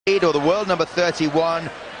or the world number 31,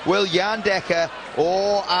 will Jan Dekker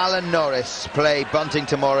or Alan Norris play bunting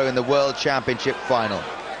tomorrow in the World Championship final?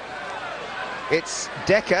 It's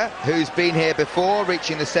Dekker who's been here before,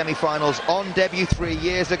 reaching the semi-finals on debut 3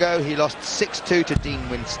 years ago. He lost 6-2 to Dean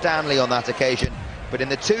Winstanley on that occasion, but in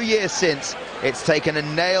the 2 years since, it's taken a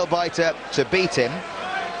nail-biter to beat him.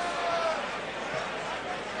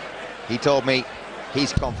 He told me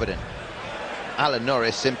he's confident. Alan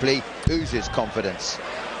Norris simply oozes confidence.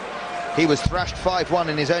 He was thrashed 5-1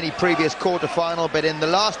 in his only previous quarter-final, but in the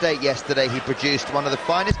last 8 yesterday he produced one of the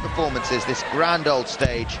finest performances this grand old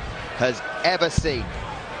stage has ever seen.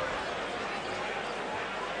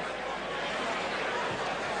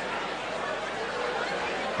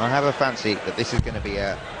 I have a fancy that this is going to be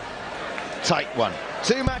a tight one.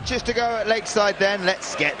 2 matches to go at Lakeside then.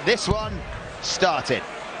 Let's get this one started.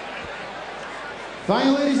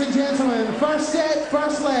 Fine, ladies and gentlemen, first set,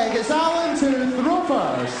 first leg. It's Alan to throw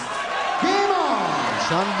first. Game on!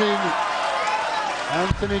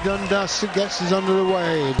 Anthony Dundas gets us under the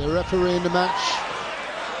way. The referee in the match.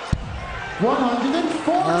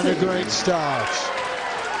 140. And a great start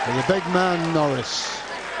for the big man, Norris.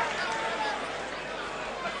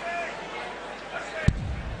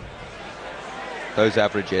 Those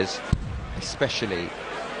averages, especially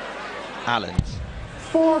Alan's,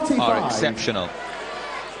 45. are exceptional.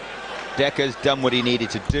 Dekker's done what he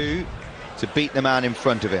needed to do to beat the man in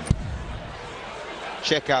front of him.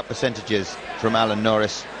 Check out percentages from Alan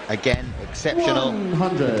Norris. Again, exceptional.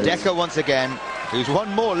 100. Dekker once again, who's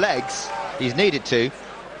won more legs, he's needed to,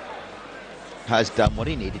 has done what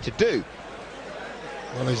he needed to do.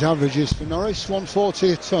 Well, his averages for Norris,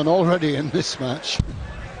 140 a ton already in this match.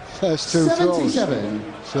 First 2 throws. 77.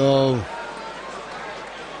 So,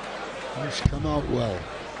 he's come out well.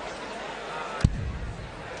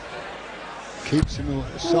 Keeps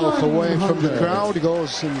himself away from the crowd. He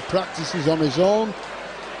goes and practices on his own,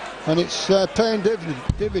 and it's paying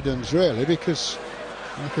dividends really, because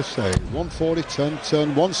like I say, 140 turn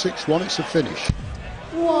 161, it's a finish.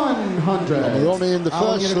 100. And we're only in the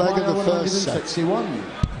first leg of the first set. 61.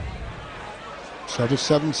 Set of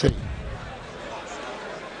 17.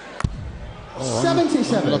 Oh,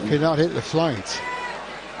 77. Lucky that hit the flight.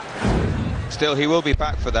 Still, he will be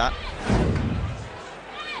back for that.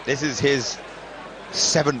 This is his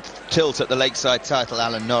 7th tilt at the Lakeside title,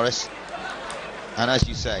 Alan Norris. And as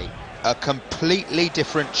you say, a completely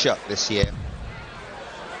different chuck this year.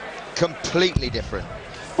 Completely different.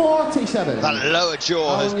 47. That lower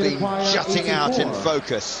jaw has been jutting out in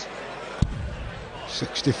focus.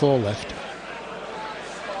 64 left.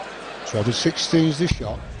 So the 16's the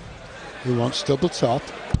shot. He wants double top.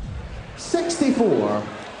 64.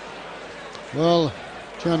 Well,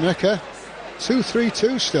 Jan Dekker,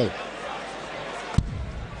 2-3-2 still.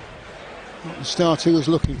 Not the start he was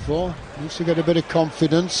looking for. Needs to get a bit of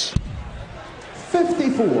confidence.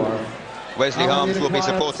 54. Wesley Harms will be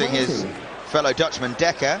supporting his fellow Dutchman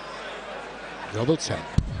Dekker. Double 10.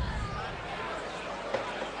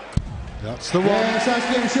 That's the one. Yes,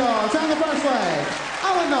 that's game shot. And the first leg.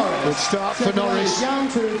 Alan Norris. Good start for Norris. Jan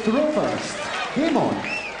to throw first. Game on.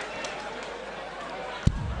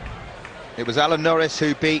 It was Alan Norris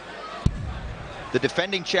who beat the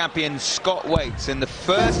defending champion Scott Waits in the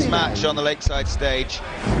first match on the Lakeside stage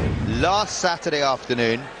last Saturday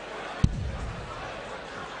afternoon.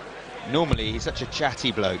 Normally he's such a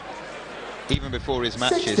chatty bloke, even before his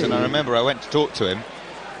matches, 60. and I remember I went to talk to him.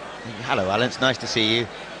 Hello Alan, it's nice to see you.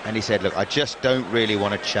 And he said, look, I just don't really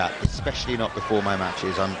want to chat, especially not before my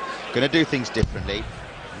matches. I'm going to do things differently.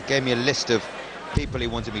 He gave me a list of people he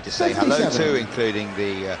wanted me to say 57. hello to, including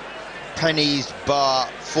the Penny's Bar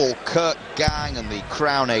Falkirk gang and the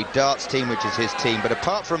Crown A darts team, which is his team. But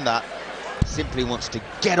apart from that, simply wants to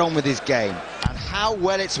get on with his game, and how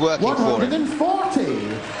well it's working for him. 140.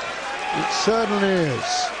 It certainly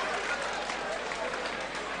is.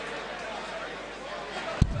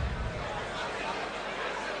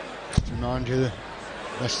 Just to remind you, the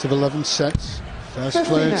best of 11 sets. First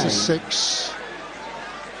player to 6.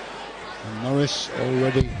 And Norris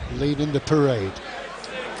already leading the parade.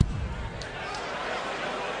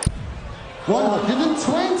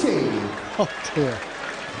 120. Oh dear.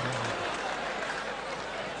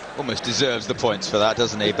 Almost deserves the points for that,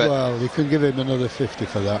 doesn't he? But Well, you can give him another 50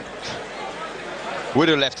 for that. would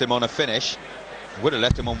have left him on a finish. Would have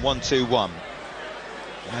left him on 1-2-1.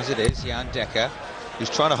 As it is, Jan Dekker, who's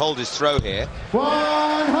trying to hold his throw here.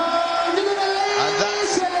 180. And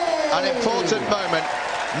that's an important moment,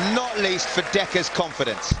 not least for Dekker's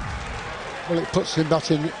confidence. Well, it puts him back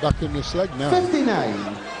in this leg now.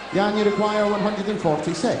 59. Jan, you require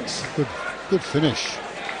 146. Good finish.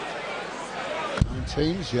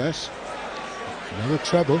 18s, yes. Another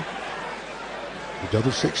treble. The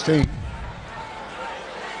double 16.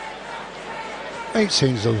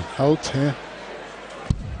 18s will help here.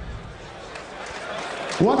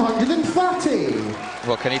 130.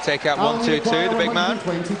 Well, can he take out 1-2-2, the big man?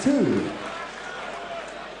 122.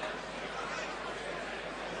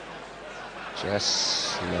 Just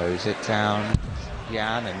slows it down,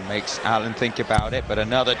 Jan, and makes Alan think about it. But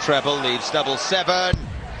another treble leaves double 7.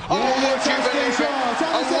 Oh, would you believe it?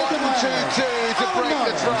 A 1-2-2 to break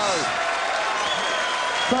the throw.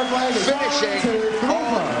 Finishing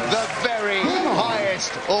on the very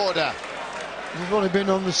highest order. We've only been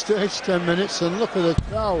on the stage 10 minutes, and look at the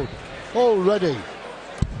crowd already.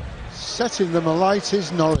 Setting them alight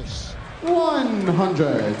is Norris.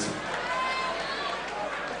 100.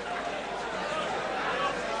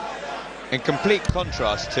 In complete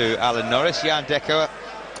contrast to Alan Norris, Jan Dekker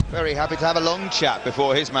very happy to have a long chat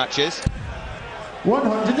before his matches.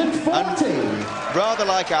 140. And rather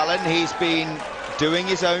like Alan, he's been doing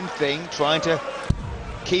his own thing, trying to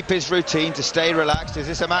keep his routine, to stay relaxed. Is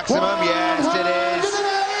this a maximum? Yes, it is.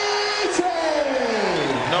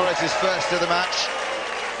 Norris is first of the match.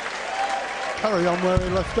 Carry on where he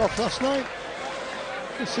left off last night.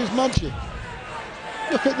 This is magic.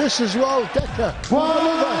 Look at this as well, Dekker.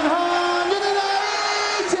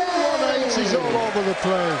 180s all over the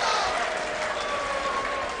place.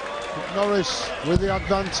 But Norris with the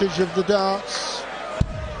advantage of the darts.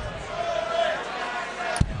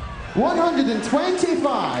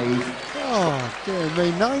 125. Oh, dear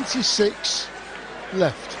me, 96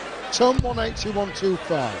 left. Tom 180,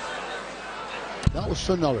 125. That was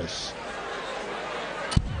for Norris.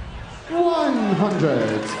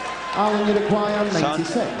 100. Alan, you require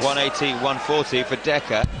 96. 180, 140 for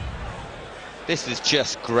Dekker. This is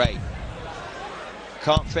just great.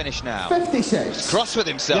 Can't finish now. 56. He's cross with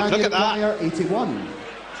himself. Jan, look at that. 81. Maybe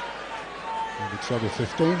treble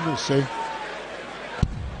 15, we'll see.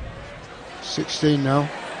 16 now.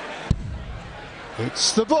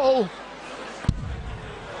 It's the ball.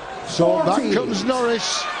 So 40. back comes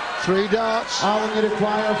Norris. 3 darts. Alan, you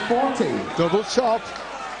require 40. Double top.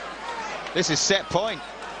 This is set point.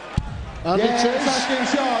 And it is. Second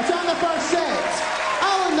shot on the first set.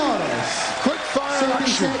 Alan Norris. Quick fire Second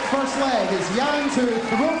action. set, first leg is Jan to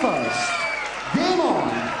throw first. Game on.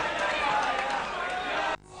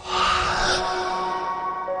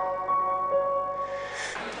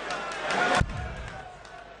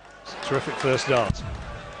 Terrific first dart.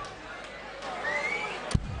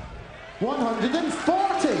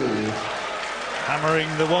 140. Hammering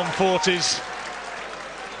the 140s.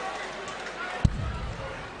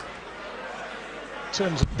 In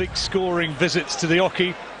terms of big scoring visits to the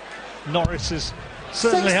Oki, Norris has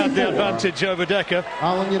certainly had the 64. advantage over Dekker.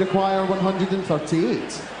 Alan, you require 138.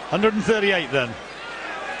 138 then.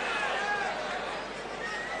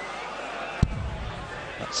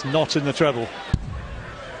 That's not in the treble.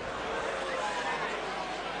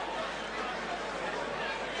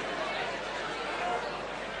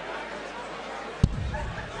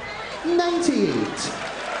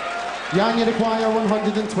 Jan, you require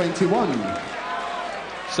 121.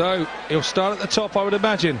 So he'll start at the top, I would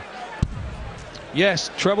imagine.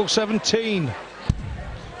 Yes, treble 17.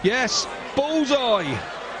 Yes, bullseye.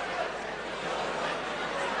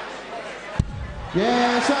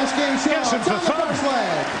 Yes, that's game shot. Gets them for It's on the fun. first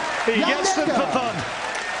leg. He Jan gets them Dekker. for fun.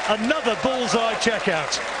 Another bullseye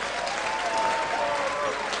checkout.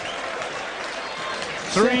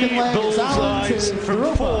 3 Second leg is Alan bullseyes to from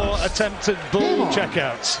throw 4 first. attempted bull Game on.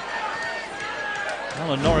 checkouts.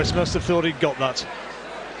 Alan Norris must have thought he'd got that.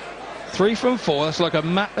 3 from 4, that's like a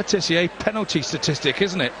Matt Letitia penalty statistic,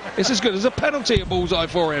 isn't it? It's as good as a penalty, a bullseye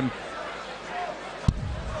for him.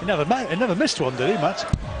 He never missed one, did he, Matt?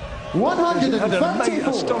 Had an 134.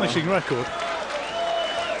 astonishing record.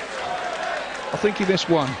 I think he missed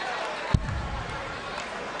one.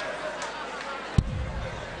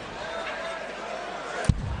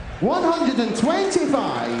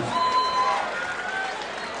 $125.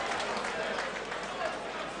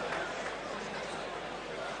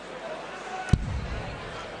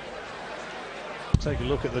 Take a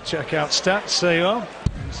look at the checkout stats. There you are. You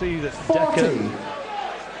can see that 40. Dekker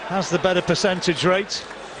has the better percentage rate,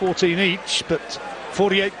 14 each, but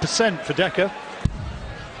 48% for Dekker.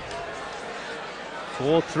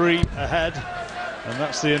 4-3 ahead, and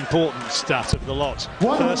that's the important stat of the lot.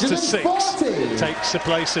 First to 6 140. takes the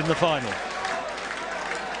place in the final.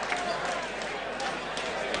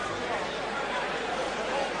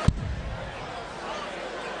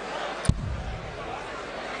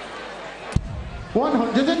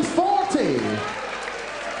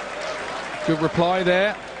 $140. Good reply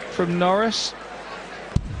there from Norris.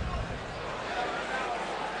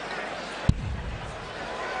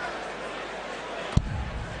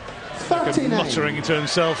 Dekker muttering to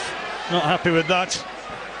himself, not happy with that.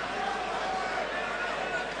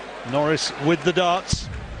 Norris with the darts.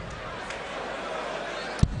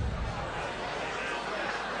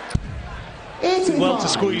 Well to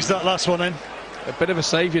squeeze that last one in. A bit of a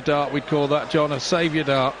saviour dart, we'd call that, John, a saviour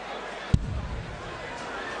dart.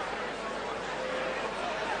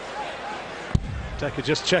 Dekker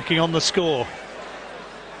just checking on the score.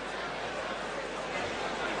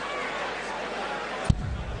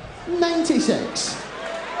 $96.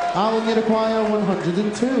 Alan, you require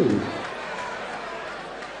 102.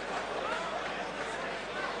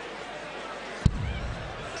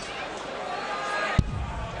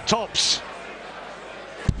 Tops.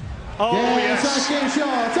 Oh, yes. yes. Game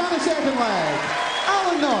shot on the second leg.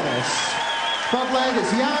 Alan Norris. Third leg,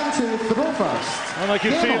 it's Jan to throw first. And I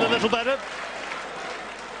can Game feel on. a little better.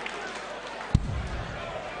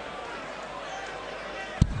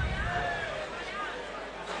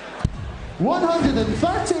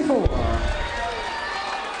 $134.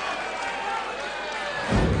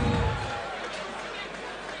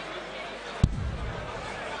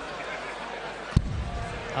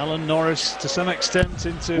 Alan Norris, to some extent,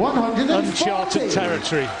 into 140. uncharted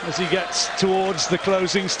territory as he gets towards the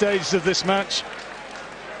closing stages of this match.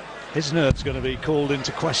 His nerve's going to be called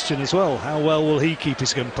into question as well. How well will he keep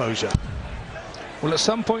his composure? Well, at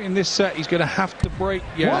some point in this set, he's going to have to break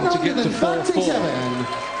Jan to get to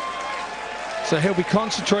 4-4. So he'll be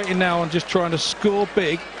concentrating now on just trying to score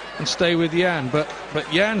big and stay with Jan. But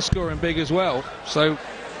Jan's scoring big as well. So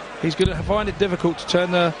he's going to find it difficult to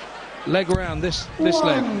turn the leg around this leg.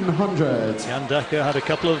 100. Jan Dekker had a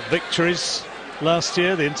couple of victories last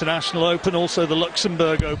year, the International Open, also the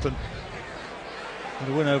Luxembourg Open.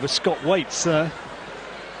 And a win over Scott Waits there.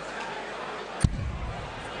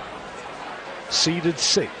 Seeded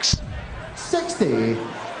 6. 60.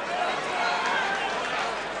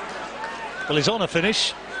 Well, he's on a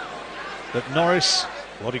finish, but Norris,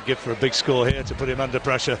 what he'd give for a big score here to put him under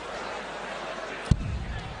pressure.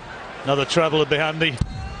 Another treble would be handy.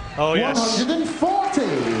 Oh, yes. 140.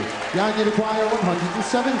 Jan, you require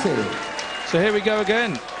 170. So here we go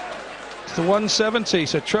again. It's the 170,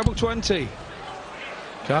 so treble 20.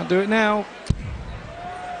 Can't do it now.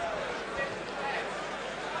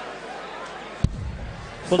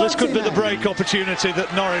 Well, this could be the break opportunity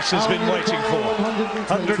that Norris has been waiting for.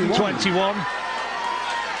 121.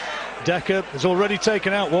 Dekker has already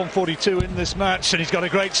taken out 142 in this match, and he's got a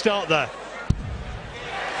great start there.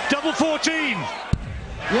 Double 14.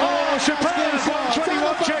 Oh, superb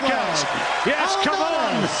 121 checkout. Yes, come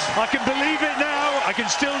on. I can believe it now. I can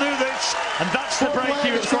still do this. And that's the break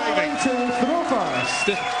he was craving.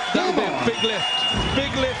 That'll be a big lift.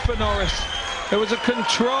 Big lift for Norris. It was a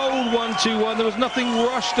controlled 1-2-1. There was nothing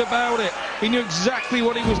rushed about it. He knew exactly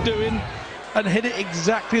what he was doing and hit it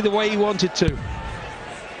exactly the way he wanted to.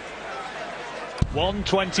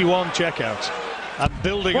 121 checkout. And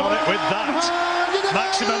building on it with that.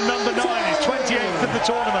 Maximum number 9 is 28th of the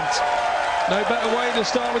tournament. No better way to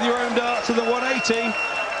start with your own darts than the 180.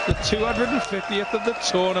 The 250th of the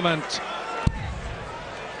tournament.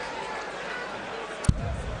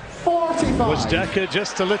 45. Was Dekker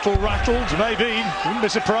just a little rattled? Maybe. Wouldn't be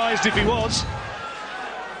surprised if he was.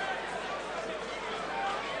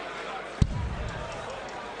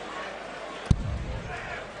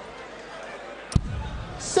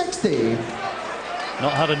 $60.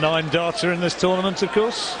 Not had a 9-darter in this tournament, of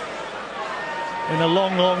course, in a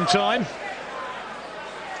long, long time.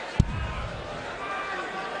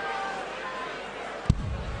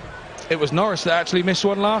 It was Norris that actually missed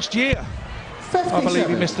one last year. 57. I believe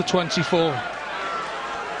he missed the 24.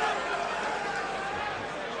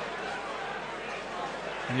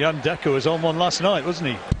 And Jan Dekker was on one last night, wasn't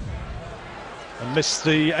he? And missed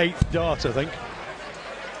the 8th dart, I think.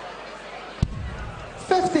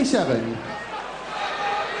 57.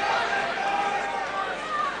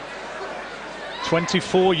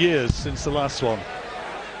 24 years since the last one.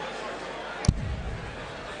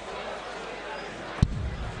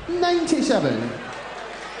 97.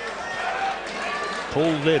 Paul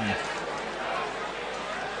Lynn.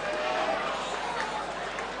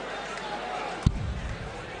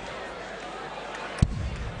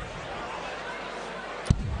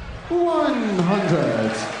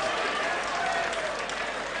 $100.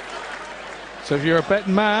 So if you're a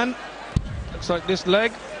betting man, looks like this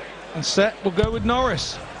leg and set will go with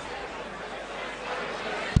Norris.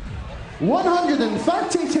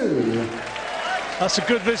 132. That's a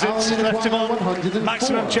good visit. Left him on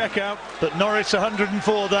maximum checkout, but Norris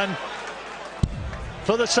 104 then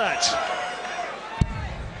for the set.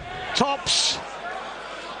 Tops.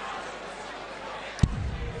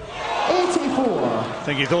 84. I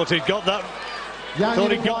think he thought he'd got that.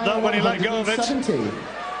 Thought he'd got that when he let go of it. 170.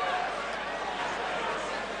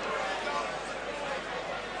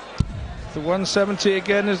 The 170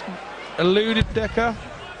 again has eluded Dekker.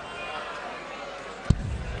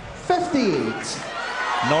 58.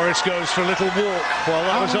 Norris goes for a little walk while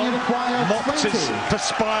that was on. Mopped his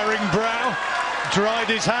perspiring brow, dried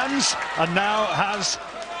his hands, and now has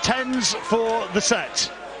 10s for the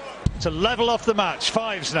set to level off the match.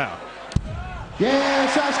 5s now.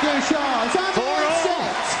 Yes, that's good shot. And For all.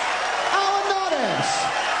 set. Alan Norris.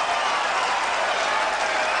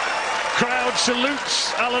 Crowd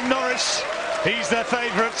salutes Alan Norris. He's their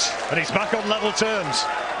favourite, and he's back on level terms.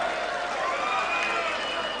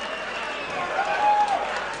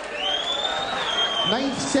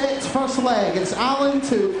 Ninth set, first leg. It's Alan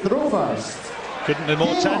to throw first. Couldn't be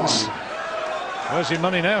more tense. Where's your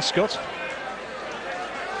money now, Scott?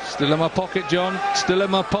 Still in my pocket, John. Still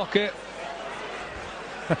in my pocket.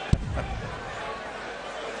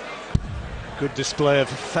 Good display of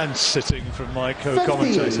fence sitting from my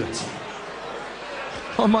co-commentator.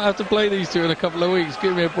 I might have to play these two in a couple of weeks.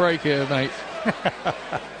 Give me a break here, mate.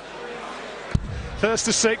 First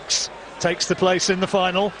to 6, takes the place in the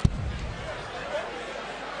final.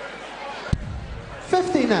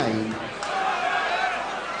 59.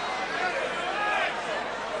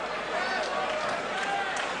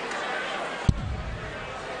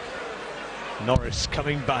 Norris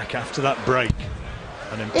coming back after that break,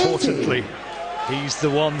 and importantly, he's the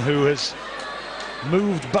one who has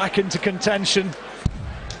moved back into contention,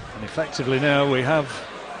 and effectively now we have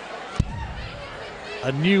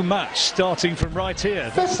a new match starting from right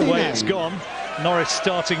here. That's the way it's gone. Norris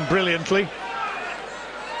starting brilliantly.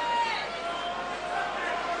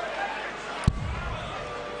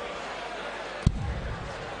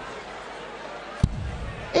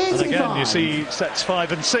 And again, you see sets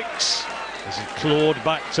 5 and 6 as he clawed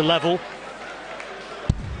back to level.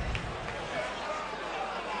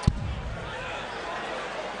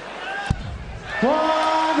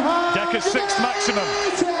 Dekker's 6th maximum.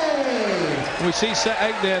 We see set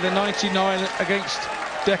 8 there, the 99 against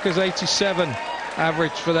Dekker's 87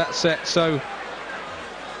 average for that set. So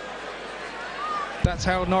that's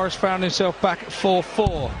how Norris found himself back at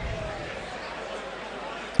 4-4.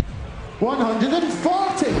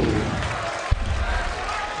 140.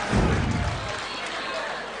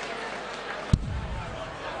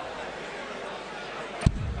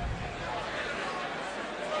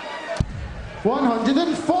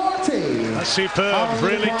 That's superb,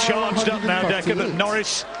 really charged up now, Dekker, but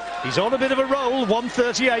Norris, he's on a bit of a roll.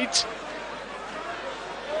 138.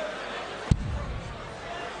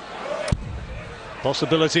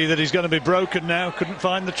 Possibility that he's going to be broken now. Couldn't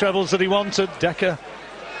find the trebles that he wanted. Dekker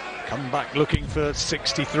come back looking for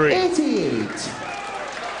 63. 88.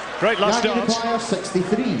 Great last start.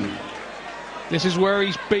 63. This is where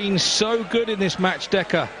he's been so good in this match,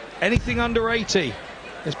 Dekker. Anything under 80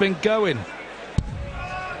 has been going.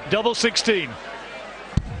 Double 16.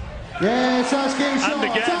 Yes, that's game shot. And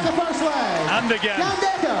again. That's the first leg. And again.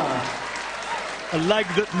 A leg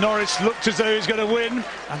that Norris looked as though he was going to win.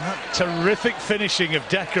 And that terrific finishing of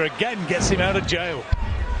Dekker again gets him out of jail.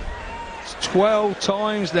 It's 12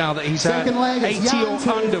 times now that he's had 80 or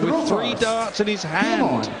under with 3 darts in his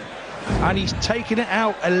hand. And he's taken it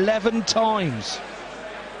out 11 times.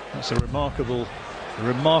 That's a remarkable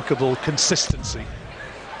consistency.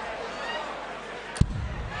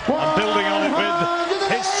 And building on it with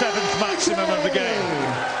his 7th maximum of the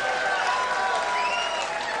game.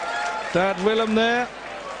 Dad Willem there.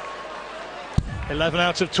 11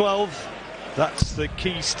 out of 12. That's the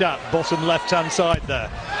key stat, bottom left-hand side there.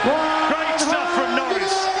 Great stuff from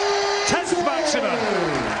Norris. 10th maximum.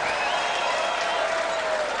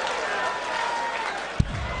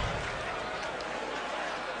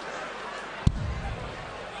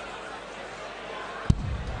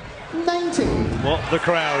 What the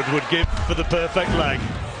crowd would give for the perfect leg.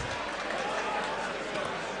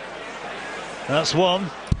 That's one.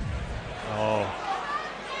 Oh.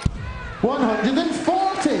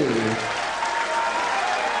 140.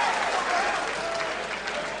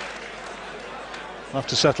 I'll have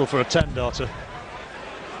to settle for a 10 darter.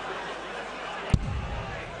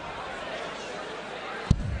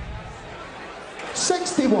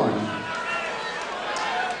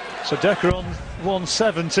 So Dekker on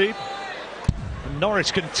 170. And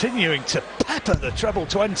Norris continuing to pepper the treble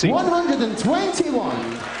 20.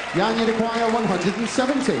 121. Jan, you require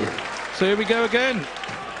 170. So here we go again.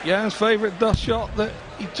 Jan's favourite dust shot that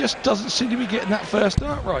he just doesn't seem to be getting that first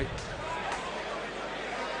dart right.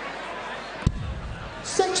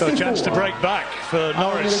 64. So a chance to break back for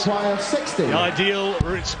Norris. Require 60. The ideal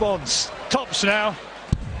response. Tops now.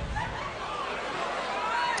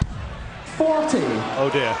 40. Oh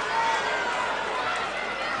dear.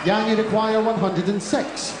 Jan, you require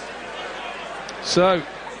 106. So,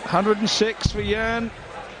 106 for Jan.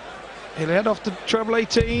 He'll head off to treble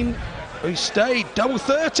 18. He stayed, double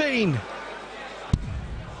 13.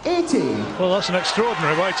 80. Well, that's an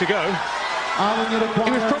extraordinary way to go. Alan, you require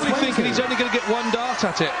He was probably 20. thinking he's only going to get one dart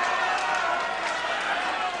at it.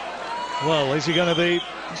 Well, is he going to be?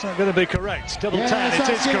 It's not going to be correct. Double 10, it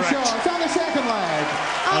is correct. It's on the second leg.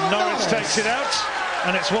 And Norris takes it out,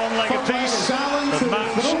 and it's one leg apiece. The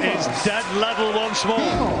match is dead level once more.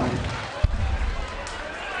 Game on.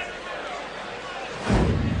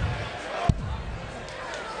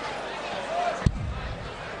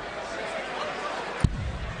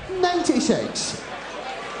 .96.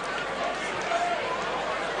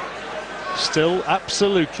 Still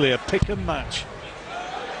absolutely a pick and match.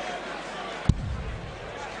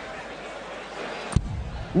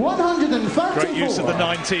 134. Great use of the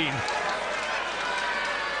 19.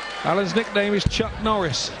 Alan's nickname is Chuck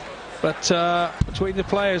Norris, but between the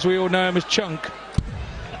players we all know him as Chunk.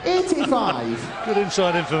 85. Good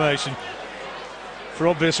inside information. For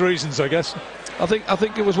obvious reasons, I guess. I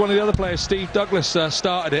think it was one of the other players, Steve Douglas,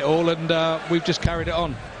 started it all, and we've just carried it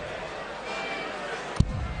on.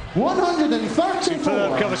 134.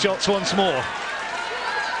 Superb cover shots once more.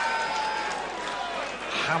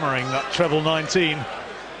 Hammering that treble 19.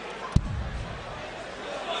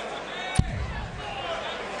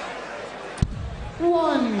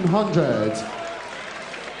 $100.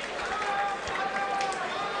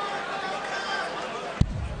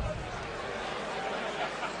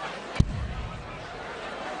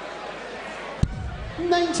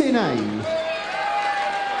 $99.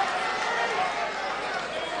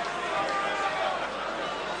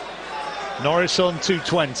 Norris on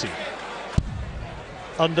 220.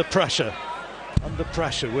 Under pressure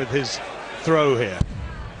with his throw here.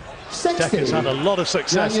 60. Dekker's had a lot of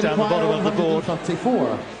success down the bottom of the board,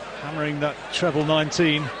 134. hammering that treble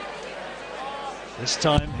 19. This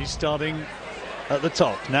time he's starting at the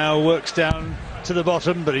top. Now works down to the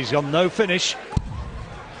bottom, but he's got no finish.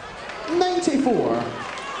 94.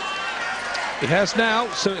 He has now,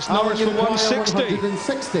 so it's Norris for 160.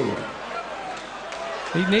 160.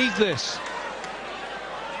 He needs this.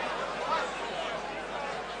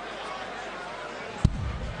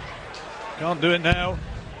 Can't do it now.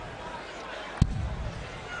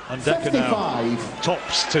 And Dekker now 55.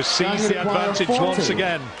 tops to seize the advantage 40. once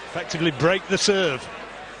again. Effectively break the serve.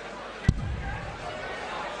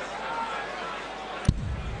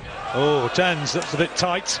 Oh, tens, that's a bit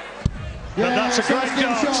tight. But that's a great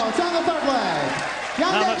dart. It's on the third leg.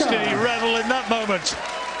 Jan How much Dekker. did he revel in that moment?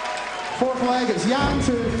 Fourth leg, it's Jan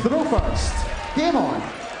to throw first. Game on.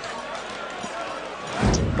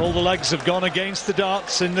 All the legs have gone against the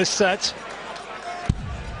darts in this set.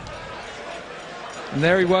 And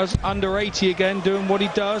there he was, under 80 again, doing what he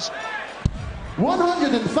does.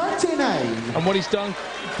 139. And what he's done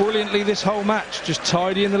brilliantly this whole match, just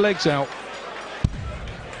tidying the legs out.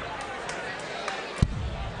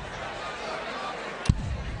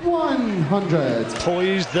 $100.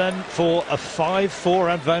 Poised then for a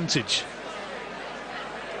 5-4 advantage.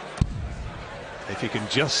 If he can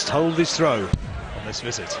just hold his throw on this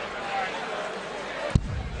visit.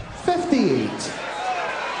 58.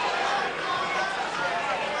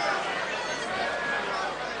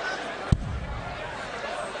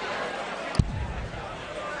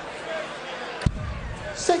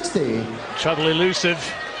 $60. Treble elusive.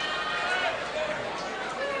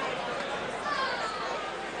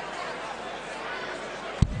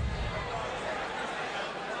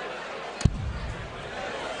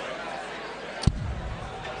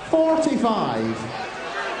 $45.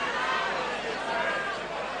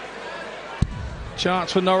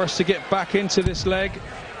 Chance for Norris to get back into this leg.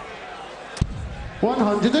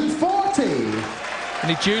 140.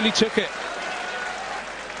 And he duly took it.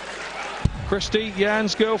 Christy,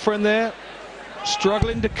 Jan's girlfriend there,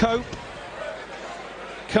 struggling to cope.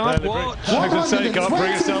 Can't watch. I was going to say, can't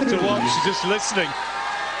bring herself to watch. She's just listening.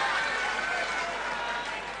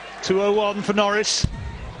 201 for Norris.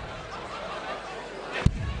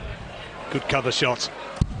 Good cover shot.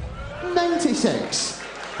 96.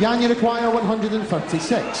 Jan, you require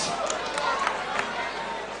 136.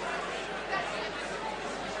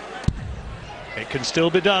 It can still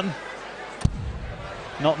be done.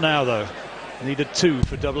 Not now, though. Needed 2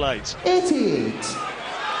 for double 8. 88.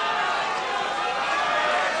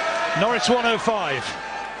 Norris 105.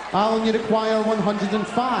 Alan, you require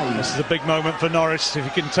 105. This is a big moment for Norris. If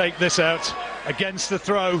he can take this out against the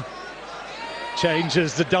throw,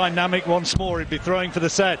 changes the dynamic once more. He'd be throwing for the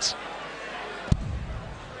set.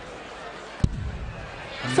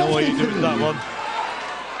 No way you're doing that one.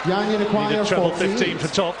 Jan, you Need require a treble 48. 15 for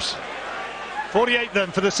tops. 48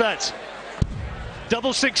 then for the set.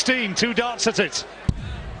 Double 16, 2 darts at it.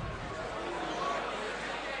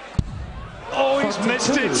 Oh, he's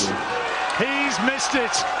missed it. He's missed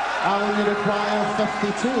it. Alan, you require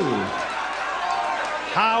 52.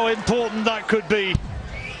 How important that could be.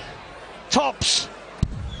 Tops.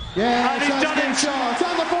 Yeah, and he's done it. Shot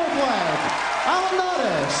on the fourth leg. Alan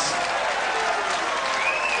Norris.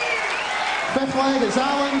 Fifth leg is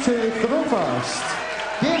Alan to throw first.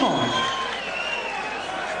 Game on.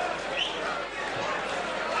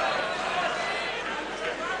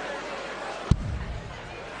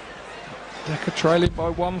 Dekker trailing by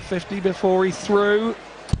 150 before he threw.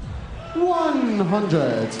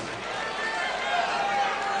 100.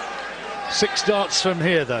 6 darts from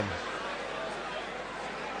here then.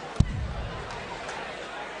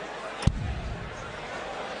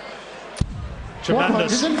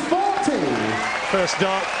 Tremendous. 140. First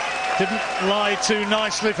dart didn't lie too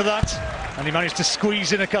nicely for that, and he managed to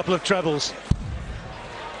squeeze in a couple of trebles.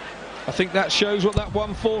 I think that shows what that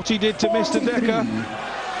 140 did to Mr. Dekker.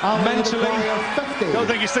 Mentally, don't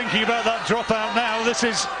think he's thinking about that dropout now. This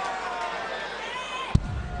is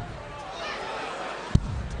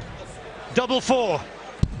double 4.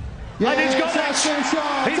 Yeah, and he's got it. He's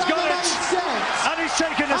got it. Set. And he's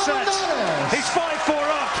taken the set. He's 5-4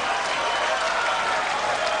 up.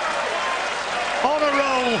 On a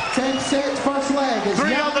roll. 10 sets, first leg. It's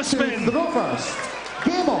 3 on the spin. Throw first.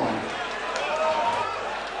 Game on.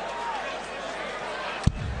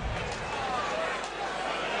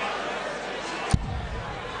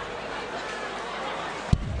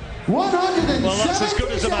 Well, that's as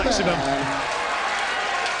good as a maximum.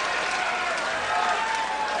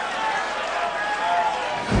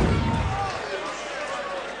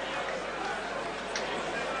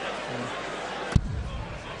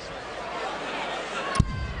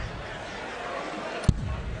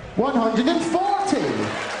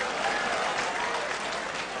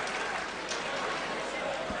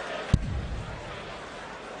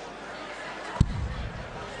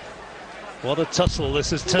 What a tussle this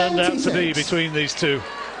has turned out to be between these two.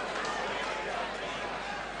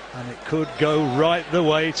 And it could go right the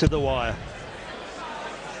way to the wire.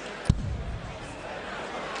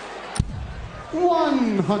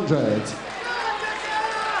 100.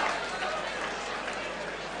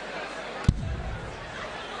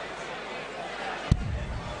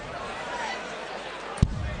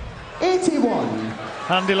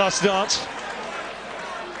 Handy last dart.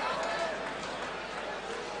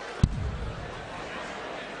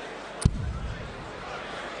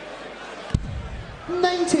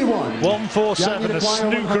 $91. 147, a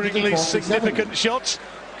snookeringly significant shot.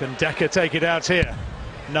 Can Dekker take it out here?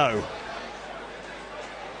 No.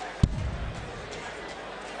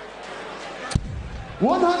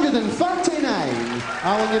 $139.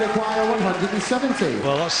 Alan, you require 170.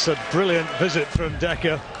 Well, that's a brilliant visit from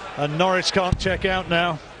Dekker, and Norris can't check out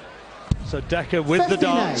now. So Dekker with 59. The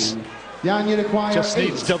darts. Jan, you require just 8.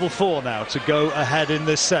 needs double 4 now to go ahead in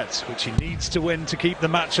this set, which he needs to win to keep the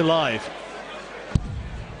match alive.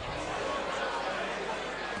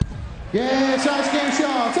 Yes, ice game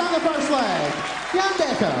shot on the first leg. Jan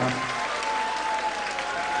Dekker.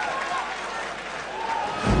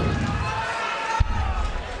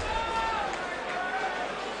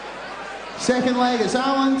 Second leg is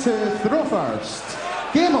Alan to throw first.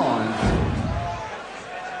 Game on.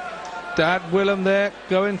 Dad Willem there,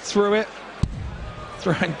 going through it.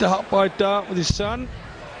 Throwing dart by dart with his son.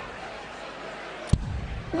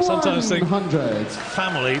 Sometimes think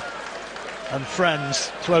family and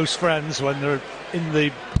friends, close friends, when they're in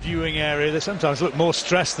the viewing area, they sometimes look more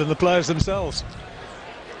stressed than the players themselves.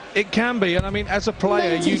 It can be, and I mean, as a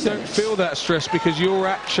player, 96. You don't feel that stress because you're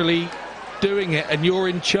actually doing it and you're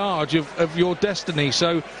in charge of your destiny,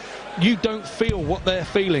 so you don't feel what they're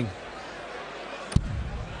feeling.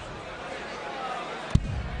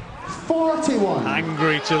 41.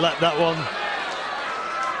 Angry to let that one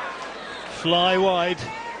fly wide.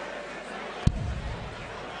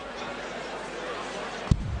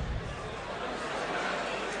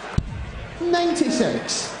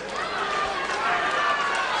 $96.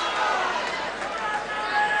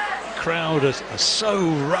 Crowd are so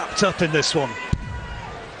wrapped up in this one.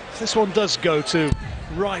 If this one does go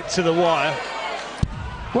right to the wire,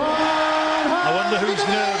 I wonder whose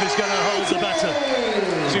nerve is going to hold the better.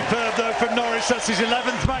 Superb though from Norris, that's his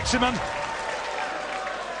 11th maximum.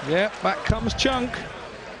 Yeah, back comes Chunk.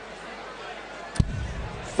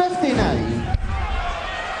 59.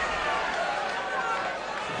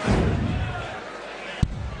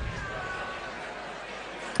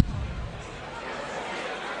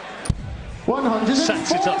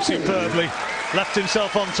 Sets it up superbly. Left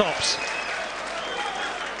himself on tops.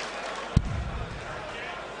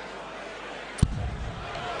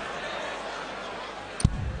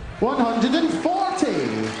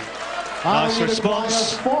 Nice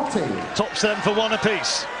response. 40. Tops them for one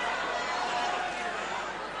apiece.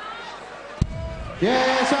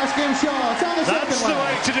 Yes, that's game shot. That's the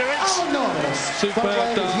way to do it. Alan Norris.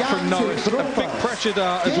 Superb dart from Norris. A big pressure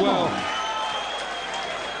dart as well.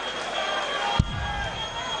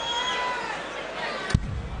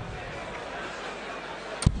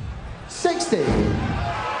 60. He's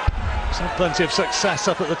had plenty of success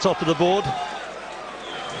up at the top of the board.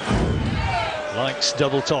 Likes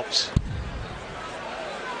double tops.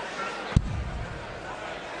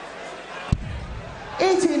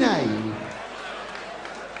 89.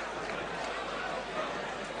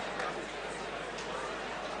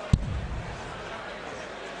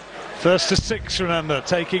 First to 6, remember,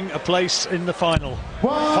 taking a place in the final.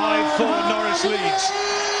 5-4 Norris leads.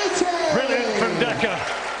 Brilliant from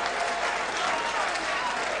Dekker.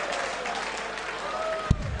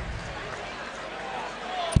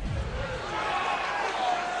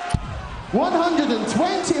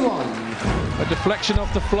 A deflection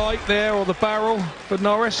off the flight there, or the barrel for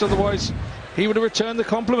Norris, otherwise he would have returned the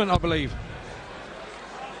compliment, I believe.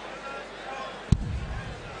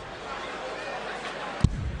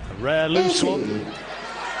 A rare loose one,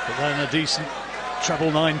 but then a decent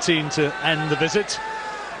treble 19 to end the visit.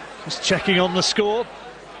 Just checking on the score,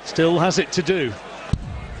 still has it to do.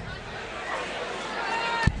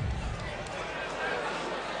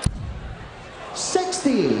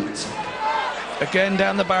 Again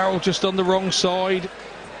down the barrel, just on the wrong side.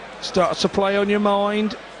 Starts to play on your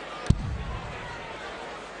mind.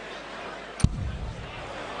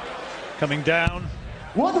 Coming down.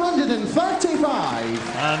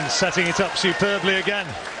 135. And setting it up superbly again.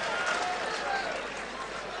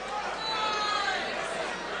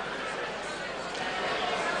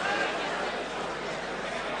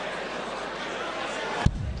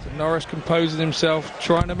 So Norris composing himself,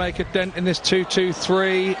 trying to make a dent in this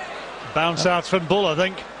 2-2-3. Bounce out from Bull, I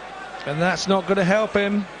think. And that's not going to help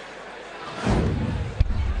him.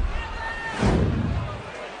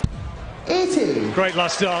 80. Great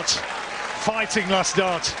last dart. Fighting last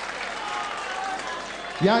dart.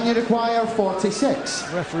 Young, you require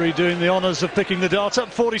 46. Referee doing the honours of picking the dart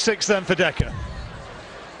up. 46 then for Dekker.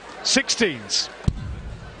 16s.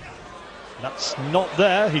 That's not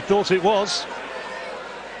there. He thought it was.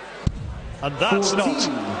 And that's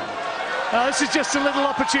 14. not. This is just a little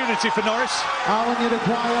opportunity for Norris. Alan, you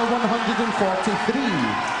require 143.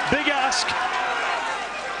 Big ask.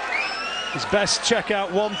 His best check out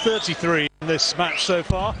 133 in this match so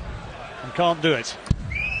far, and can't do it.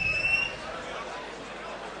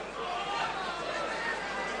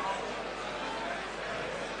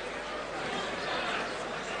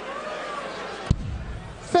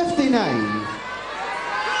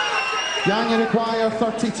 Young, you require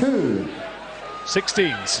 32.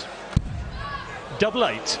 16s. Double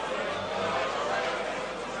 8.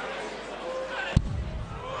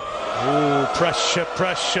 Oh, pressure,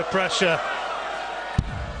 pressure, pressure.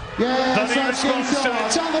 Yes, But he that's game responds to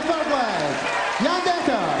shot. it. On the third leg. Jan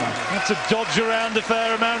Dekker. Had to dodge around a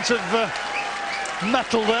fair amount of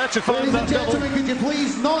metal there to find Ladies that and double. gentlemen, could you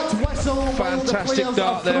please not whistle while the Fantastic players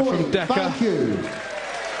dart are there from throwing? Dekker. Thank you.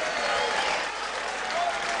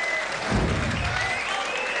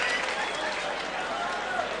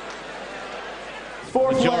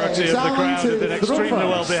 Fourth Majority leg, of the Alan crowd to have been throw extremely first.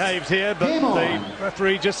 well behaved here, but Game the on.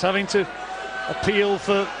 referee just having to appeal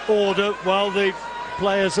for order while the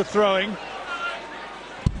players are throwing.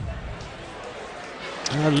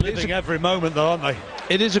 They're living every moment though, aren't they?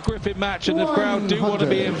 It is a gripping match, and the crowd do want to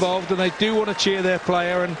be 100. involved, and they do want to cheer their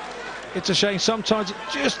player, and it's a shame sometimes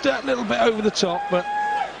it's just that little bit over the top, but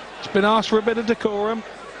it's been asked for a bit of decorum,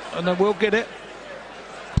 and they will get it.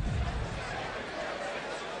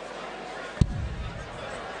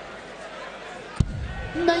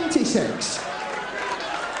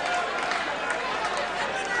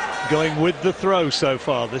 Going with the throw so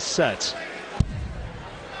far this set.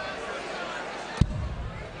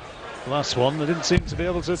 Last one, they didn't seem to be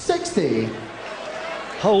able to 60.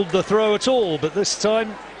 hold the throw at all, but this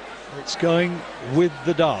time it's going with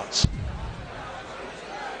the darts.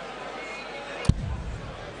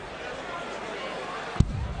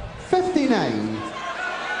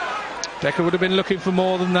 Dekker would have been looking for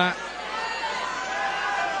more than that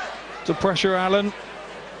to pressure Allen.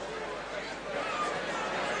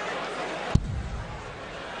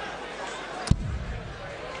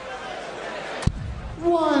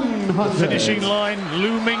 The finishing line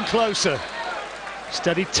looming closer.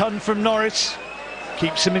 Steady ton from Norris.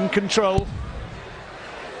 keeps him in control.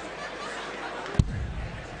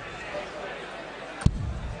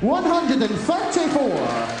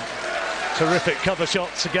 $134. Terrific cover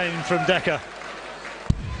shots again from Dekker.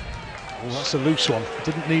 Oh, that's a loose one.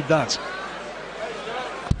 Didn't need that.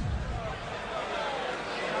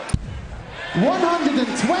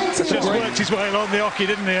 120. Just worked his way along the hockey,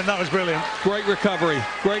 didn't he? And that was brilliant. Great recovery,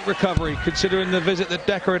 considering the visit that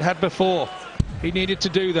Dekker had before. He needed to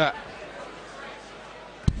do that.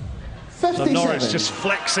 57. So Norris just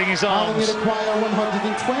flexing his arms. Require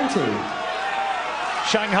 120.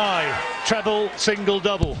 Shanghai, treble, single,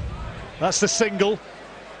 double. That's the single.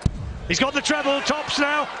 He's got the treble, tops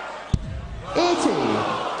now. 80.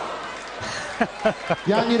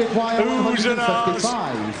 Yanni require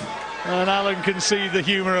 155. And Alan can see the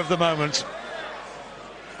humour of the moment.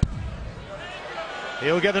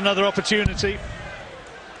 He'll get another opportunity.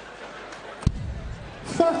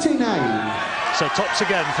 39. So tops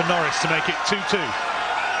again for Norris to make it 2-2.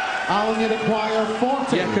 Alan, you require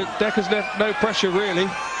 40. Yeah, Dekker's left no pressure, really.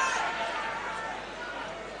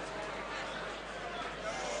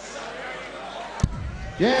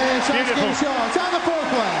 Yes, asking shots on the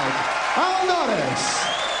fourth leg. Alan Norris.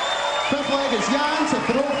 Fifth leg is Jan to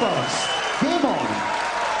throw first. Game on.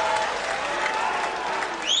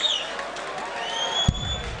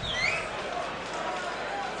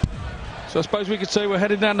 So I suppose we could say we're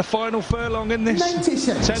heading down the final furlong in this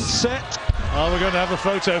 96. 10th set. Oh, we're going to have a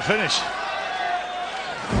photo finish.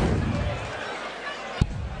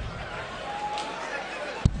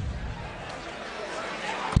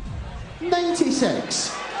 $96.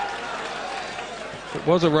 If it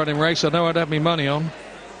was a running race, I know I'd have my money on.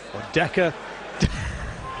 Well, Dekker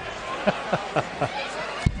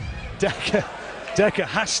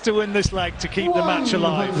has to win this leg to keep the match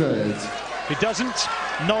alive. 100. If he doesn't,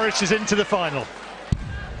 Norris is into the final.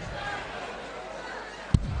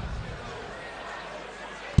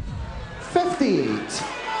 $58.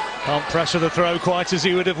 Can't pressure the throw quite as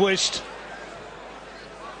he would have wished.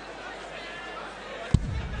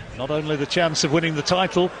 Not only the chance of winning the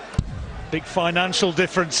title, big financial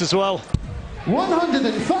difference as well.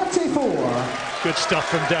 134. Good stuff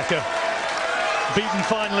from Dekker. Beaten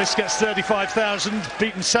finalist gets 35,000,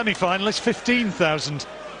 beaten semi-finalist 15,000.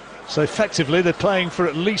 So effectively they're playing for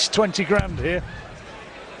at least 20 grand here.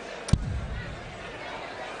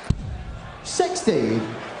 60.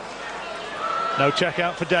 No check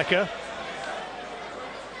out for Dekker.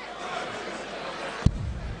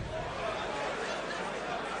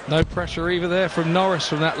 No pressure either there from Norris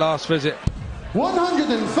from that last visit.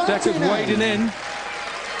 139. Dekker's wading in.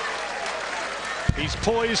 He's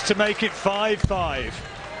poised to make it 5-5.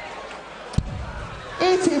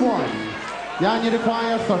 81. Jan, you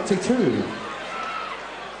require 32.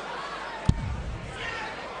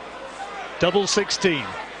 Double 16.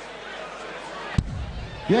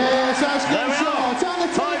 Yes, that's There good we shot. are. On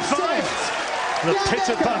the top 5-5. six. The Jan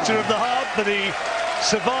pitter-patter Dekker. of the heart, but he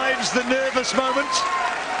survives the nervous moment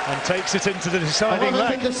and takes it into the deciding 11th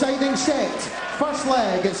leg. and deciding set. First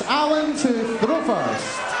leg, it's Alan to throw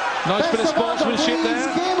first. Nice bit of Best order, sportsmanship please.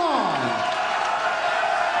 there. Game on.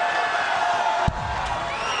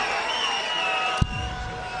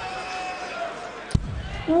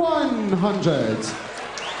 $100.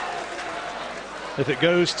 If it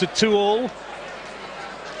goes to 2-all,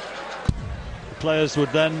 the players would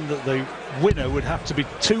then, the winner would have to be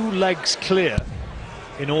 2 legs clear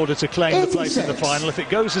in order to claim the place in the 86. final. If it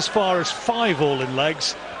goes as far as 5-all in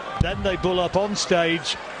legs, then they bull up on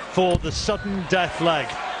stage for the sudden death leg.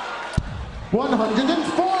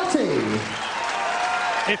 140.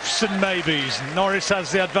 Ifs and maybes. Norris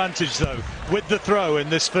has the advantage though with the throw in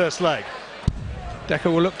this first leg.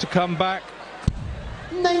 Dekker will look to come back.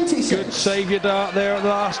 96. Good saviour dart there at the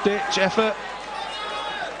last ditch effort.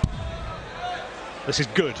 This is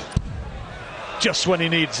good. Just when he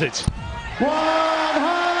needs it.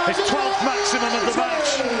 100. His 12th maximum of the match.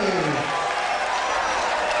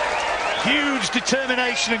 Huge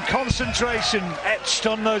determination and concentration etched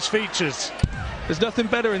on those features. There's nothing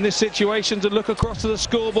better in this situation to look across to the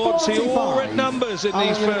scoreboard and see all 45. red numbers in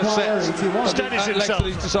these Alan first requires sets. 81. Steadies And himself.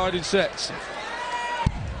 these decided sets.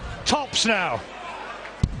 Tops now.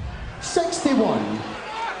 61.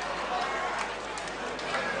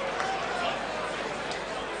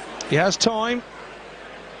 He has time.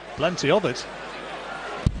 Plenty of it.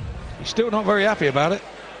 He's still not very happy about it.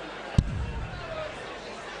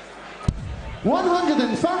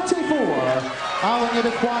 134. Alan, you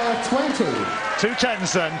require 20. 2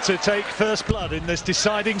 tens then to take first blood in this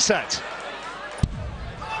deciding set.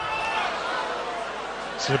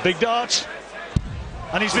 It's a big dart.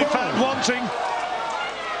 And he's been found wanting.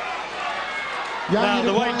 Now,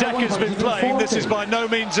 the way Dekker's been playing, this is by no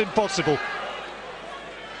means impossible.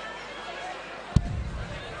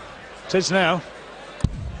 It is now.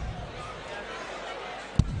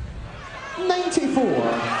 94.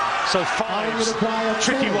 So fives,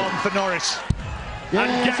 tricky one for Norris.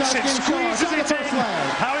 And gets it, squeezes it in.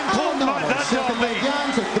 How important might that not be?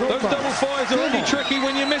 Those double fives are only tricky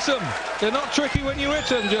when you miss them. They're not tricky when you hit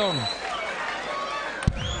them, John.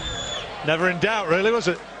 Never in doubt, really, was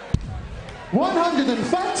it?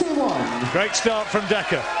 131. Great start from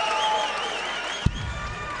Dekker.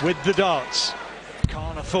 With the darts.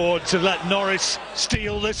 Can't afford to let Norris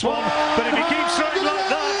steal this one. But if he keeps throwing like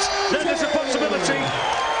that, then there's a possibility.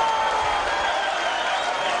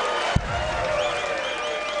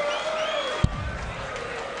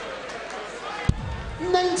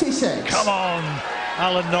 Come on,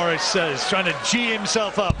 Alan Norris says, trying to G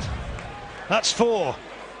himself up. That's 4.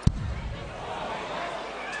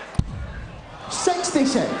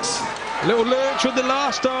 66. A little lurch with the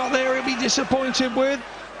last start there, he'll be disappointed with.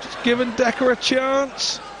 Just giving Dekker a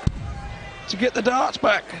chance to get the darts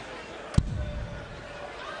back.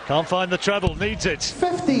 Can't find the treble, needs it.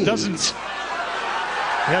 50. Doesn't.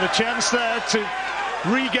 He had a chance there to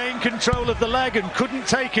regain control of the leg and couldn't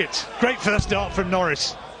take it. Great first start from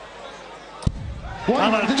Norris.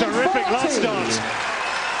 And a terrific last start.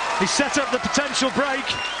 He set up the potential break.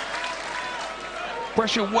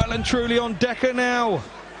 Pressure well and truly on Dekker now.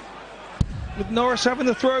 With Norris having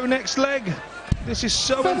the throw next leg. This is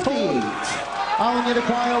so important. Alan, you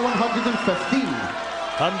require 115.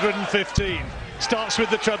 115. Starts with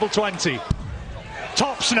the treble 20.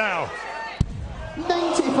 Tops now.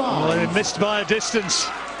 95. Well, he missed by a distance.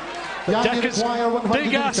 But Dekker's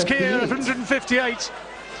big ask here, 158.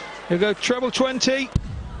 He'll go treble 20.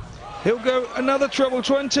 He'll go another treble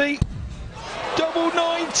 20. Double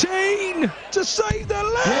 19 to save the leg.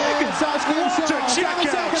 What a check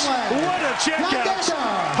out. What a check out.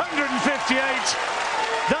 158.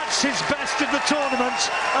 That's his best of the tournament.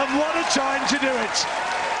 And what a time to do it.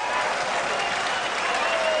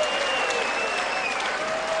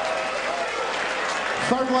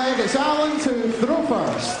 Third leg, it's Alan to throw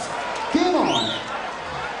first. Game on.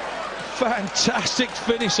 Fantastic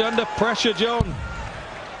finish under pressure, John.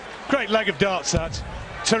 Great leg of darts, that.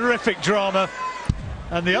 Terrific drama.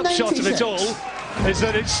 And the upshot 96. of it all is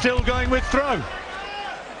that it's still going with throw.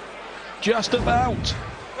 Just about.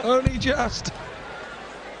 Only just.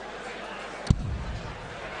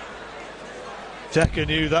 Dekker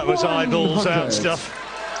knew that was eyeballs out stuff.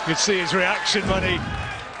 You could see his reaction when he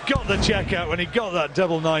got the check out, when he got that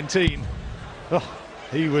double 19. Oh,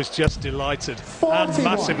 he was just delighted 41. and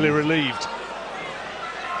massively relieved.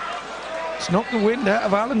 It's knocked the wind out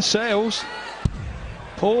of Alan's sails.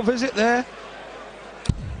 Poor visit there.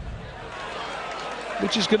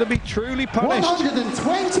 Which is going to be truly punished.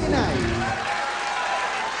 129.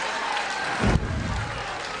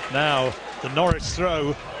 Now, the Norris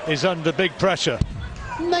throw is under big pressure.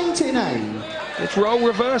 99. It's role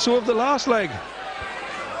reversal of the last leg.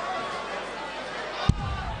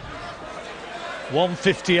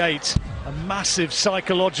 158. A massive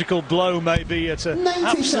psychological blow maybe at an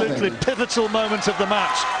 97. absolutely pivotal moment of the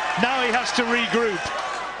match. Now he has to regroup.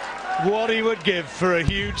 What he would give for a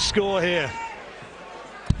huge score here.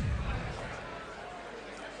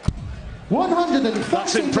 133.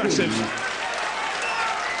 That's impressive.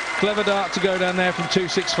 Clever dart to go down there from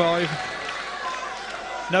 265.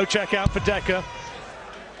 No check out for Dekker.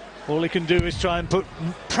 All he can do is try and put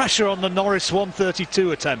pressure on the Norris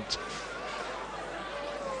 132 attempt.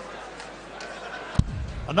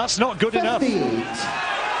 And that's not good 58. enough.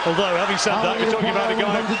 Although, having said that, you're talking about a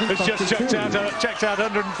guy who's just checked out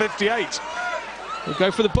 158. We'll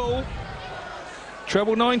go for the ball.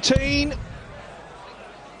 Treble 19.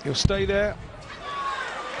 He'll stay there.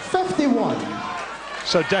 51.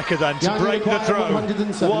 So Dekker then to break the throw.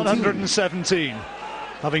 117.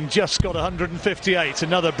 Having just got 158.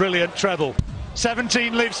 Another brilliant treble.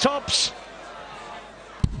 17 leaves tops.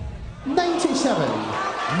 97.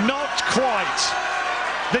 Not quite.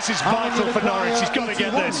 This is vital for Norwich. He's got to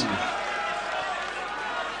get this.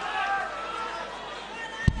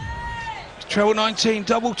 Treble 19,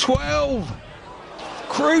 double 12.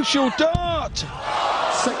 Crucial dart.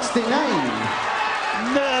 69.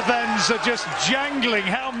 Nerve ends are just jangling.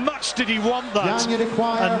 How much did he want that?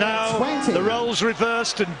 And now 20. the roles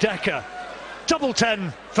reversed and Dekker. Double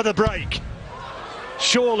 10 for the break.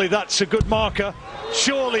 Surely that's a good marker.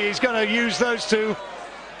 Surely he's going to use those two.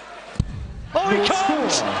 Oh, he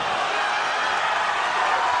can't!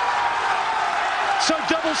 So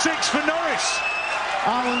double 6 for Norris.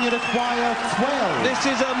 Alan, you require 12. This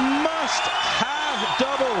is a must-have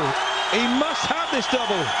double. He must have this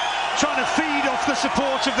double. Trying to feed off the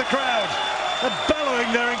support of the crowd. They're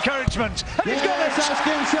bellowing their encouragement. And he's got it!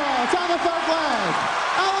 Asking shots on the third leg.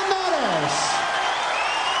 Alan Norris.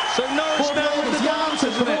 So Norris Fourth now leg with is the Jan doubles, to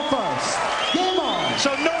isn't throw it? first. Game on. So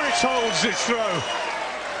Norris holds his throw.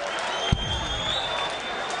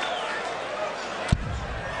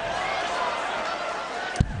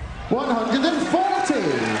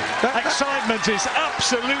 That Excitement is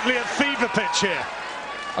absolutely at fever pitch here.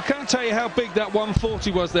 I can't tell you how big that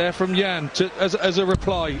 140 was there from Jan as a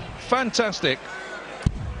reply. Fantastic.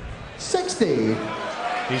 60.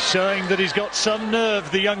 He's showing that he's got some nerve,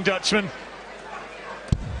 the young Dutchman.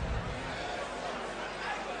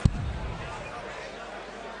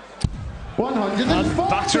 And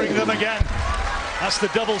battering them again. That's the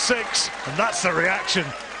double six, and that's the reaction.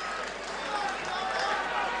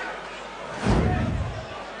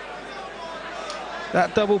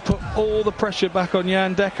 That double put all the pressure back on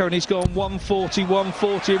Jan Dekker, and he's gone 140,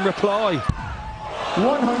 140 in reply.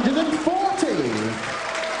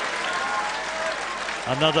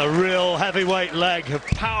 140. Another real heavyweight leg of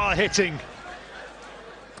power hitting.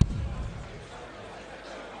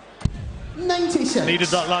 96. Needed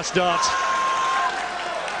that last dart.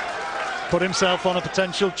 Put himself on a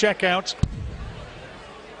potential checkout.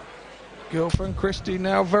 Girlfriend Christie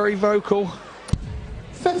now very vocal.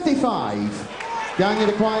 55. Jan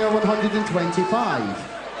require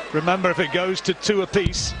 125. Remember, if it goes to 2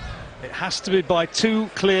 apiece, it has to be by 2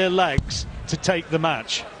 clear legs to take the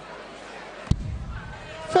match.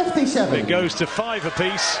 57. If it goes to 5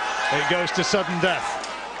 apiece, it goes to sudden death.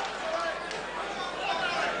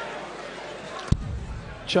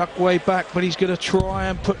 Chuck way back, but he's going to try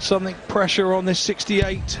and put something pressure on this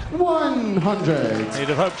 68. 100. He'd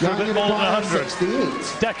have hoped for a bit more than 100. 68.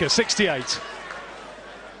 Dekker, 68.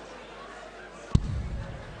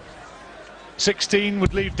 16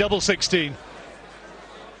 would leave double 16.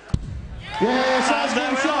 Yes, And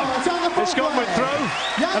there we are. It's gone with throw,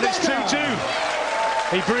 and it's 2-2.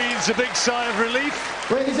 He breathes a big sigh of relief.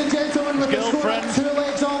 Ladies and gentlemen, with the score at 2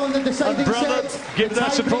 legs all in the deciding brother, set, give the their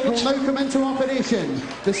tie break support. will now come into operation.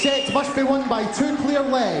 The set must be won by 2 clear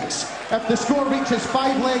legs. If the score reaches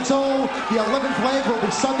 5 legs all, the 11th leg will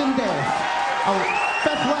be sudden death. Our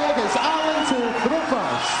 5th leg is Alan to throw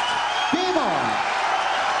first. Game on.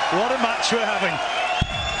 What a match we're having.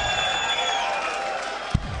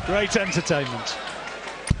 Great entertainment.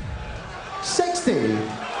 60.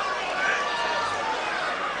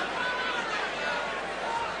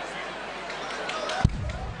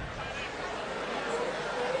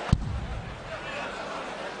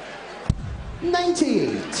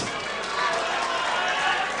 98.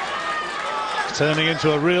 Turning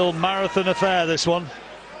into a real marathon affair, this one.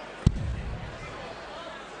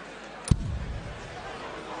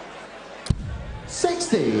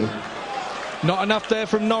 Not enough there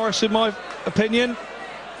from Norris, in my opinion.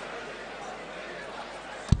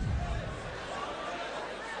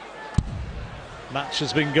 Match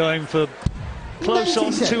has been going for close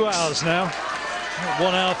 96. on 2 hours now.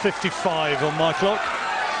 1 hour 55 on my clock.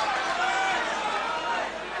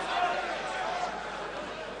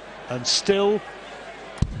 And still,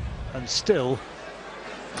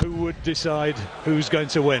 who would decide who's going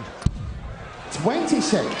to win?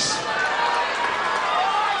 26.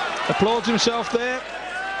 Applauds himself there.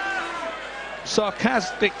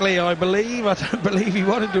 Sarcastically, I believe. I don't believe he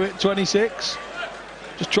wanted to do it 26.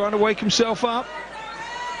 Just trying to wake himself up.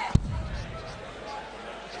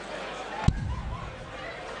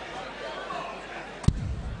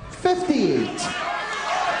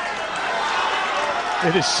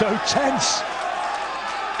 It is so tense.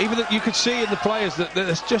 Even that you could see in the players that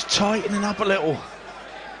it's just tightening up a little.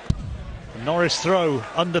 Norris throw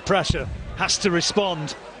under pressure, has to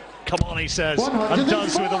respond. Come on, he says, and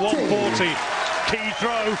does with a 140. Key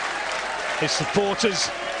throw. His supporters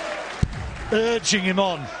urging him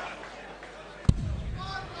on.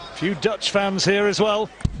 A few Dutch fans here as well,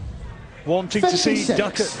 wanting 56. to see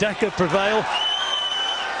Dekker prevail.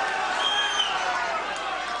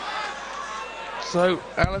 So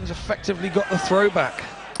Alan's effectively got the throwback.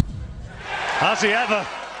 Has he ever?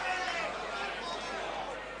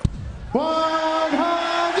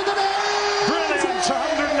 180. Brilliant,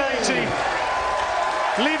 180.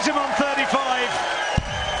 Leaves him on 35.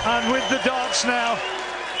 And with the darts now,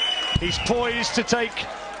 he's poised to take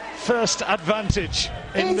first advantage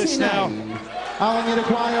in this now Alan, you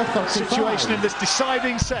require 35. situation, in this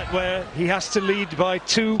deciding set where he has to lead by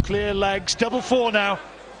 2 clear legs. Double 4 now.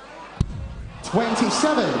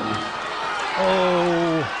 27.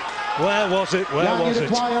 Oh, where was it? Where was it?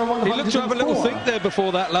 He looked to have a little think there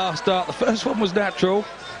before that last dart. The first one was natural,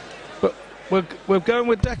 but We're going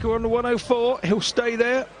with Dekker on the 104. He'll stay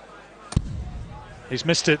there. He's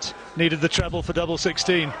missed it. Needed the treble for double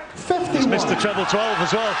 16. 51. He's missed the treble 12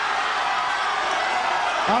 as well.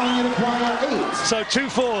 Alan, you require 8. So 2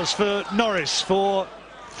 fours for Norris for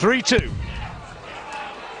 3-2.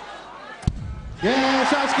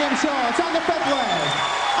 Yes, that's game shot. On the 5th leg.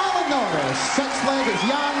 Alan Norris. 6th leg is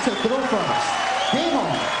Jan to throw first. Game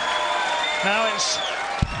on. Now it's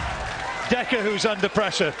Dekker who's under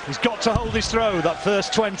pressure. He's got to hold his throw. That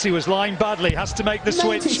first 20 was lined badly. Has to make the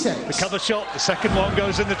switch. 96. The cover shot. The second one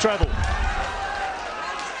goes in the treble.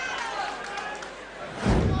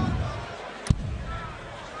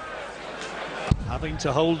 Having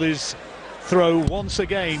to hold his throw once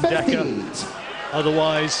again, Dekker.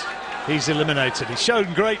 Otherwise, he's eliminated. He's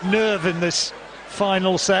shown great nerve in this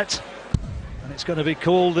final set, and it's going to be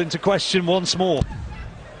called into question once more.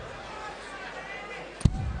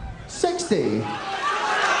 60.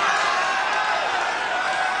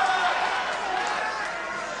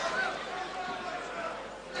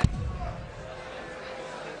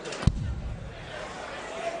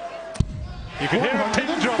 You could hear a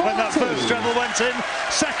pin drop when that first treble went in.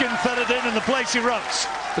 Second thudded in, and the place erupts.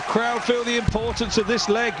 The crowd feel the importance of this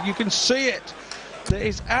leg. You can see it. There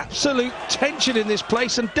is absolute tension in this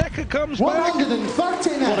place, and Dekker comes back.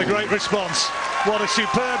 139. What a great response. What a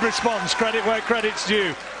superb response. Credit where credit's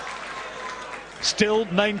due. Still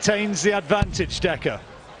maintains the advantage, Dekker.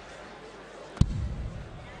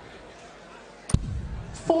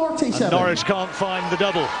 47. And Norris can't find the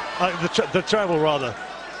double, the treble rather.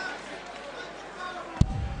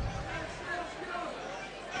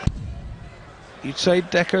 You'd say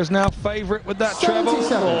Dekker's now favourite with that treble. Oh,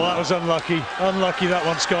 that was unlucky. Unlucky that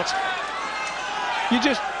one, Scott.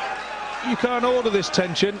 You can't order this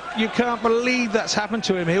tension. You can't believe that's happened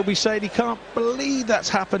to him. He'll be saying he can't believe that's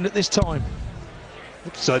happened at this time.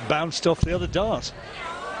 So it bounced off the other dart.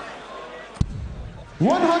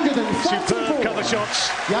 144. Superb cover shots.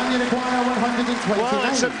 Jan, you require 129.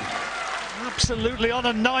 Well, it's absolutely on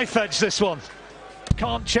a knife edge, this one.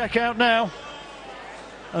 Can't check out now.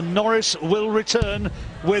 And Norris will return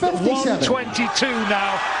with 57. 122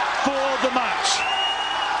 now for the match.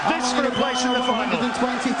 This for a place in the final.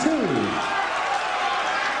 122.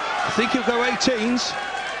 I think he'll go 18s.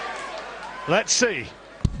 Let's see.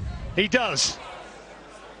 He does.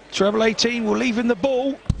 Treble 18 will leave him the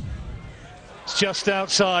ball. It's just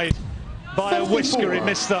outside by 54. A whisker. He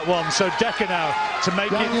missed that one. So Dekker now to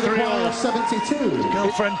make Jan, it 3-all. 72.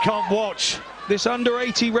 Girlfriend can't watch. This under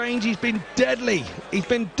 80 range, he's been deadly. He's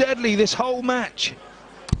been deadly this whole match.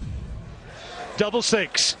 Double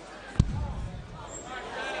 6.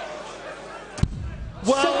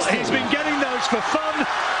 Well, 60. he's been getting those for fun,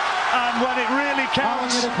 and when it really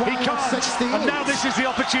counts, he can't. 68. And now this is the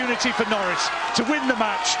opportunity for Norris to win the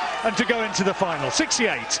match and to go into the final.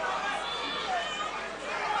 68.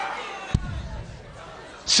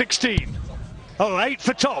 16. Oh, 8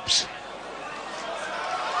 for tops.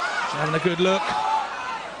 Having a good look.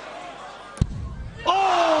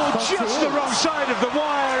 Oh, just the wrong side of the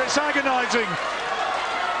wire. It's agonising.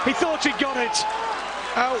 He thought he'd got it.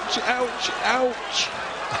 Ouch, ouch, ouch.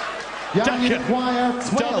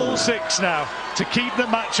 Dekker, double 6 now to keep the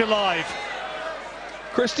match alive.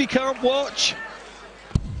 Christie can't watch.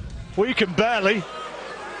 We can barely.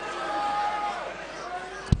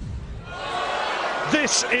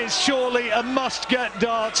 This is surely a must-get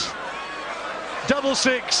dart. Double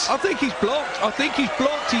 6. I think he's blocked. I think he's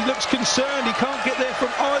blocked. He looks concerned. He can't get there from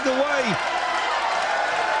either way.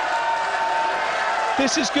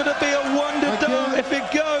 This is going to be a wonder dart if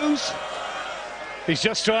it goes. He's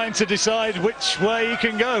just trying to decide which way he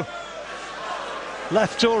can go.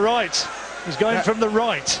 Left or right. He's going from the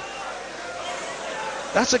right.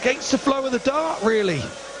 That's against the flow of the dart, really.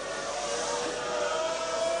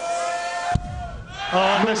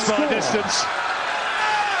 Oh, missed by distance.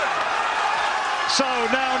 So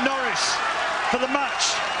now Norris for the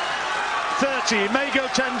match. 30, he may go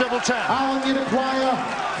 10 double 10. Alan, you require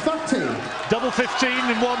 30. Double 15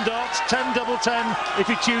 in one dart, 10 double 10 if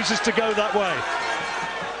he chooses to go that way.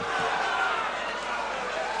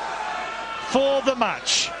 For the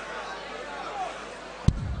match.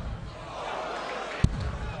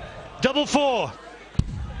 Double 4.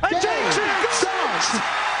 And takes it!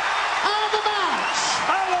 And the match!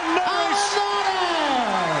 Alan Norris!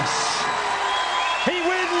 He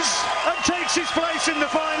wins and takes his place in the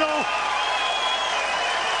final.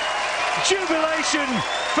 Jubilation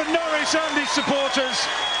for Norris and his supporters.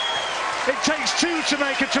 It takes 2 to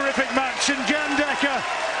make a terrific match, and Jan Dekker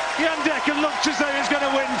looked as though he was going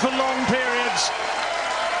to win for long periods.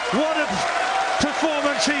 What a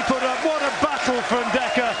performance he put up, what a battle from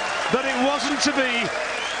Dekker, but it wasn't to be.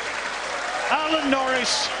 Alan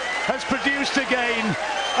Norris has produced again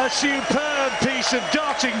a superb piece of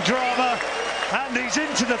darting drama, and he's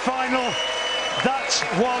into the final. That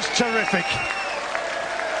was terrific.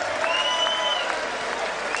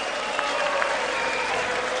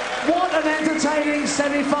 What an entertaining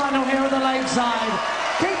semi-final here at the Lakeside.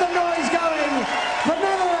 Keep the noise going for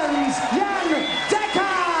Netherlands, Jan Dekker.